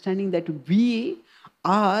understanding that we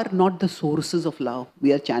are not the sources of love.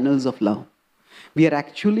 We are channels of love. We are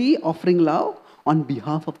actually offering love on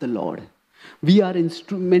behalf of the Lord. We are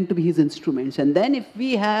meant to be His instruments. And then if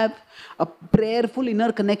we have a prayerful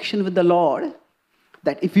inner connection with the Lord,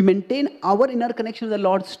 that if we maintain our inner connection with the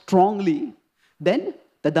Lord strongly, then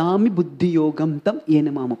tadami buddhi yogam tam yena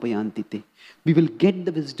mamapayantite. We will get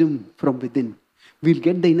the wisdom from within. We'll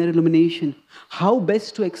get the inner illumination. How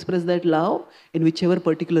best to express that love in whichever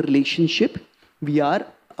particular relationship we are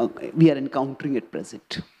encountering at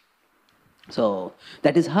present. So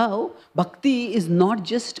that is how bhakti is not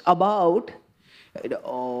just about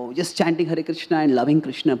just chanting Hare Krishna and loving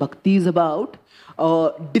Krishna. Bhakti is about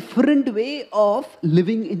a different way of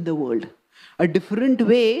living in the world, a different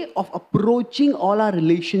way of approaching all our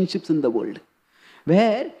relationships in the world,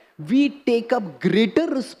 where we take up greater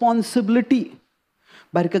responsibility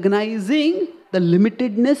by recognizing the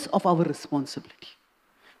limitedness of our responsibility.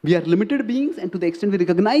 We are limited beings, and to the extent we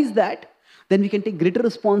recognize that, then we can take greater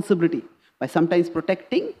responsibility by sometimes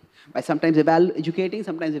protecting, by sometimes educating,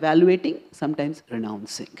 sometimes evaluating, sometimes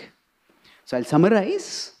renouncing. So I'll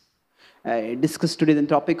summarize. I discussed today the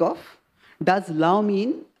topic of, does love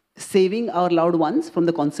mean saving our loved ones from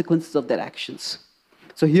the consequences of their actions?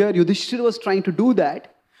 So here Yudhishthira was trying to do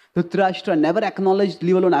that. Dhritarashtra never acknowledged,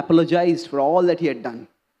 leave alone apologized for all that he had done.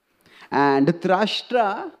 And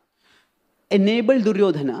Dhritarashtra enabled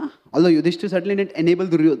Duryodhana, although Yudhishthira certainly didn't enable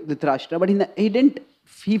Dhritarashtra, but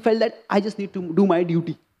he felt that I just need to do my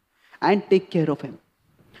duty and take care of him.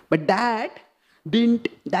 But that didn't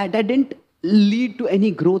lead to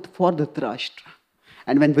any growth for Dhritarashtra.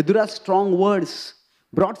 And when Vidura's strong words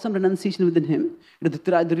brought some renunciation within him,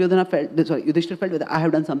 Yudhishthira felt that I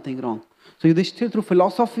have done something wrong. So Yudhishthira, through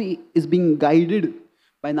philosophy, is being guided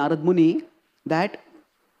by Narad Muni that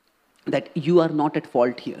you are not at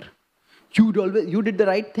fault here. You did the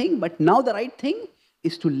right thing, but now the right thing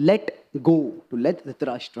is to let go, to let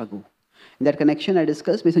Dhritarashtra go. In that connection, I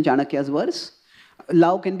discussed, based on Chanakya's verse,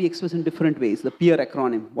 love can be expressed in different ways. The PEER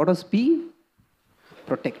acronym. What was P?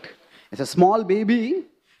 Protect. As a small baby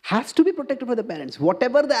has to be protected by the parents.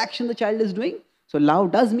 Whatever the action the child is doing, so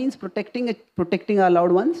love does means protecting our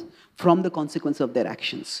loved ones from the consequence of their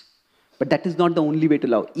actions. But that is not the only way to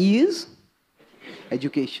love. E is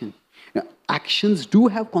education. Now, actions do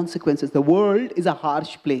have consequences. The world is a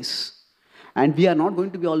harsh place, and we are not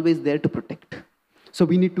going to be always there to protect. So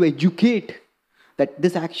we need to educate that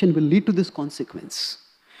this action will lead to this consequence.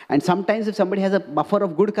 And sometimes if somebody has a buffer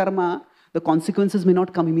of good karma, the consequences may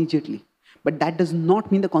not come immediately. But that does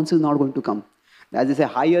not mean the consequences are not going to come. As they say,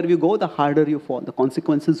 higher you go, the harder you fall. The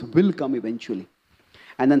consequences will come eventually.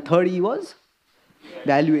 And then third E was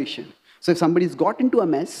Evaluation. So if somebody's got into a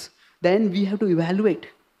mess, then we have to evaluate.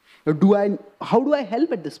 How do I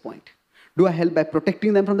help at this point? Do I help by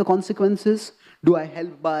protecting them from the consequences? Do I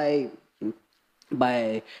help by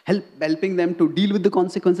helping them to deal with the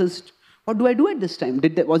consequences? What do I do at this time?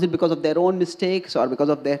 Was it because of their own mistakes, or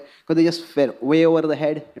because they just were way over the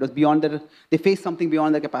head? It was beyond they faced something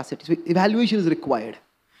beyond their capacity. So evaluation is required.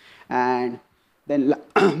 And then,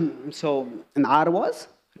 and R was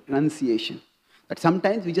renunciation. That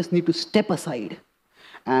sometimes we just need to step aside.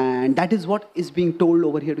 And that is what is being told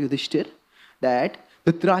over here to Yudhishthir, that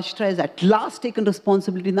Dhritarashtra has at last taken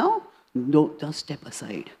responsibility now. No, just step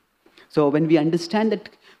aside. So when we understand that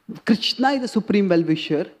Krishna is the supreme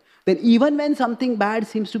well-wisher, then even when something bad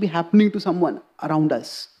seems to be happening to someone around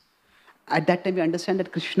us, at that time we understand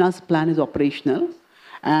that Krishna's plan is operational.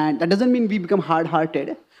 And that doesn't mean we become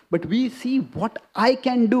hard-hearted, but we see what I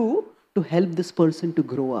can do to help this person to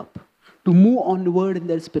grow up, to move onward in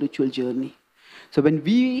their spiritual journey. So when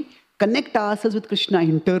we connect ourselves with Krishna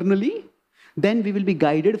internally, then we will be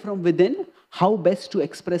guided from within how best to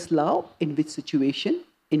express love, in which situation,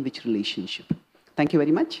 in which relationship. Thank you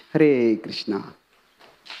very much. Hare Krishna.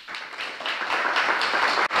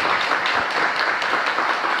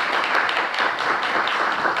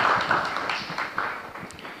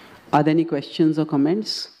 Are there any questions or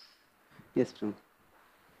comments? Yes, Prabhu.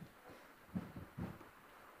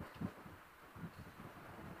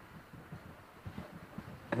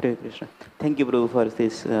 Hare Krishna. Thank you, Prabhu, for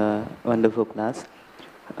this wonderful class.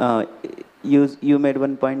 You made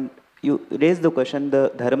one point. You raised the question: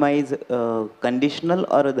 the dharma is conditional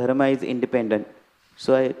or dharma is independent?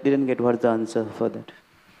 So I didn't get what's the answer for that.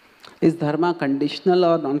 Is dharma conditional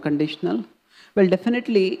or non-conditional? Well,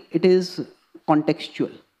 definitely it is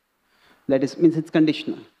contextual. That is, means it's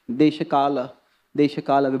conditional. Desha kala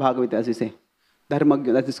vibhagavita, as we say. Dharma,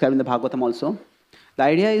 that's described in the Bhagavatam also. The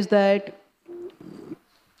idea is that,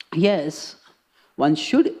 yes, one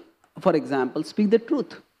should, for example, speak the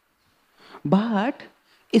truth. But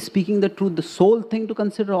is speaking the truth the sole thing to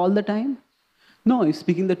consider all the time? No, if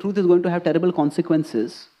speaking the truth is going to have terrible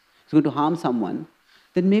consequences, it's going to harm someone,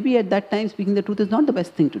 then maybe at that time speaking the truth is not the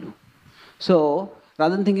best thing to do. So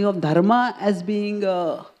rather than thinking of dharma as being,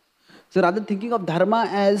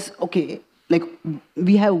 okay, like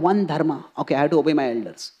we have one dharma, okay, I have to obey my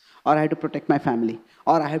elders, or I have to protect my family,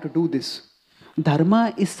 or I have to do this.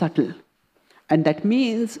 Dharma is subtle, and that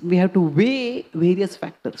means we have to weigh various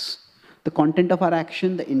factors. The content of our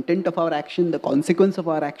action, the intent of our action, the consequence of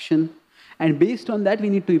our action, and based on that we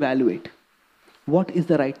need to evaluate what is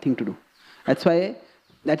the right thing to do. That's why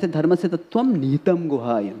that's a dharma se tattvam nihitam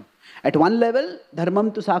guhayam. At one level,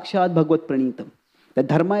 dharmam tu sakshat bhagavad pranitam. The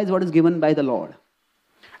dharma is what is given by the Lord.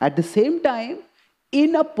 At the same time,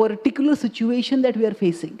 in a particular situation that we are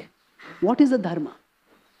facing, what is the dharma?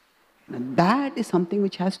 And that is something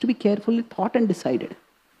which has to be carefully thought and decided.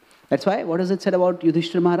 That's why, what is it said about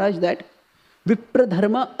Yudhishthira Maharaj? That Vipra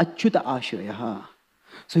dharma achyuta ashrayaha.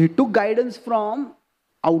 So he took guidance from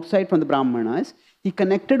outside, from the Brahmanas. He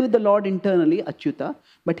connected with the Lord internally, achyuta,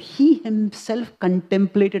 but he himself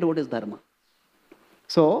contemplated what is dharma.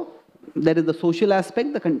 So there is the social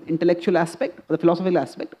aspect, the intellectual aspect, the philosophical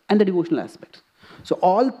aspect, and the devotional aspect. So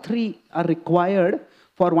all three are required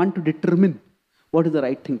for one to determine what is the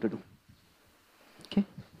right thing to do. Okay,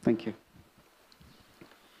 thank you.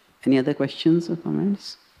 Any other questions or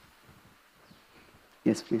comments?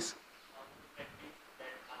 Yes, please.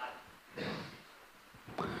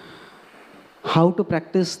 How to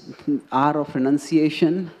practice art of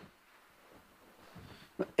renunciation?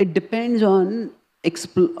 It depends on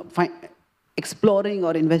exploring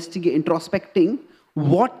or introspecting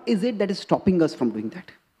what is it that is stopping us from doing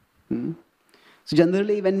that. So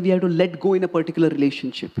generally, when we have to let go in a particular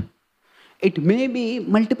relationship, it may be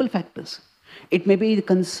multiple factors. It may be the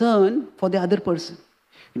concern for the other person.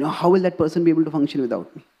 How will that person be able to function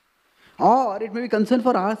without me? Or it may be concern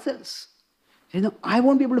for ourselves. I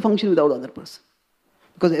won't be able to function without the other person.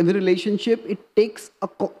 Because every relationship, it takes a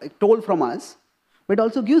toll from us, but it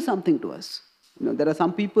also gives something to us. There are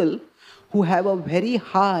some people who have a very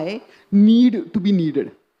high need to be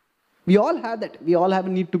needed. We all have that. We all have a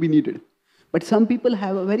need to be needed. But some people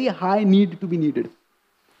have a very high need to be needed.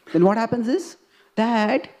 Then what happens is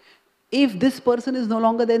that if this person is no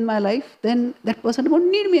longer there in my life, then that person won't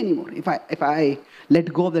need me anymore if I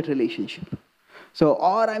let go of that relationship. So,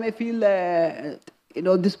 or I may feel that,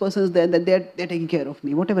 this person is there, that they're taking care of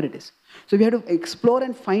me, whatever it is. So we have to explore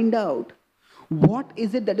and find out what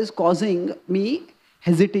is it that is causing me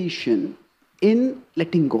hesitation in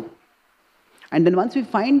letting go. And then once we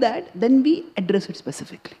find that, then we address it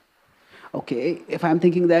specifically. Okay, if I'm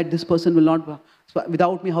thinking that this person will not,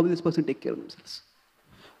 without me, how will this person take care of themselves?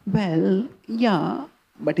 Well, yeah,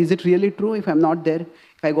 but is it really true? If I'm not there,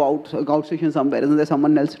 if I go out station somewhere, isn't there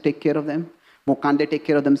someone else to take care of them? Well, can't they take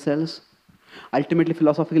care of themselves? Ultimately,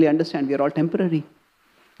 philosophically, understand we are all temporary.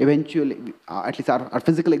 Eventually, at least our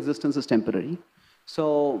physical existence is temporary.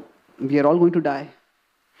 So we are all going to die.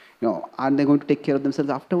 Aren't they going to take care of themselves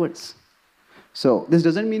afterwards? So this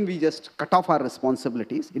doesn't mean we just cut off our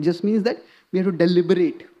responsibilities. It just means that we have to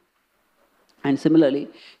deliberate. And similarly,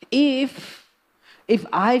 if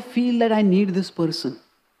I feel that I need this person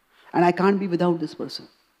and I can't be without this person,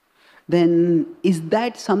 then is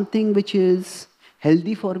that something which is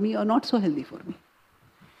healthy for me or not so healthy for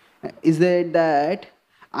me? Is it that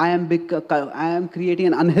I am creating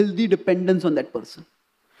an unhealthy dependence on that person?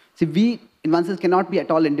 See, we, in one sense, cannot be at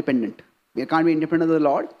all independent. We can't be independent of the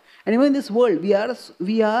Lord. And even in this world, we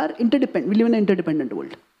are interdependent. We live in an interdependent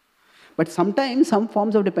world. But sometimes some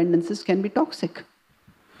forms of dependencies can be toxic.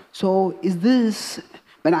 So is this,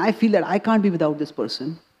 when I feel that I can't be without this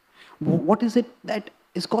person, what is it that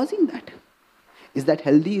is causing that? Is that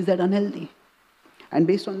healthy? Is that unhealthy? And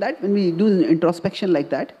based on that, when we do an introspection like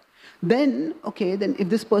that, then, okay, then if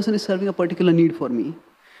this person is serving a particular need for me,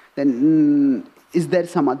 then is there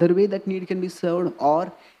some other way that need can be served?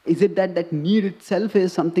 Or is it that that need itself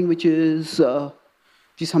is something which is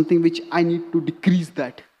something which I need to decrease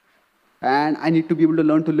that? And I need to be able to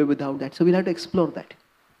learn to live without that. So we'll have to explore that.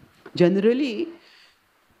 Generally,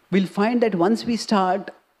 we'll find that once we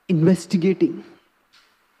start investigating,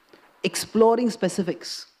 exploring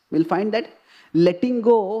specifics, we'll find that letting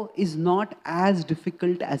go is not as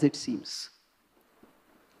difficult as it seems.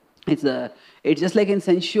 It's just like in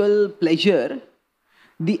sensual pleasure,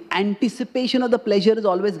 the anticipation of the pleasure is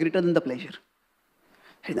always greater than the pleasure.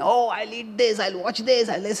 Oh, I'll eat this, I'll watch this,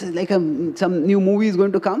 I'll listen, like some new movie is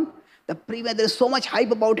going to come. The premiere, there's so much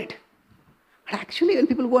hype about it. But actually, when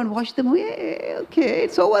people go and watch the movie, okay,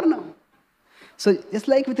 it's over now. So just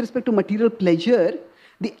like with respect to material pleasure,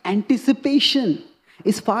 the anticipation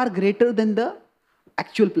is far greater than the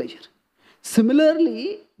actual pleasure.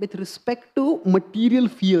 Similarly, with respect to material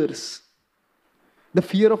fears, the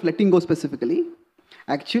fear of letting go specifically,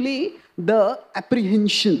 actually the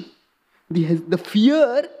apprehension, the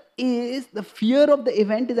fear of the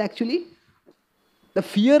event is actually, the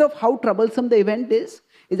fear of how troublesome the event is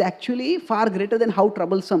actually far greater than how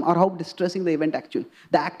troublesome or how distressing the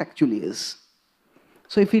act actually is.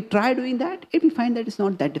 So if we try doing that, we find that it's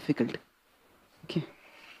not that difficult. Okay.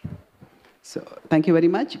 So thank you very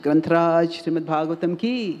much. Grantaraj Srimad Bhagavatam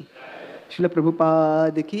ki, Srila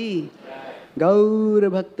Prabhupada ki, Gaur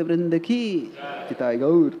Bhakta Vrinda ki, Chitai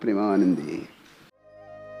Gaur Premanandi.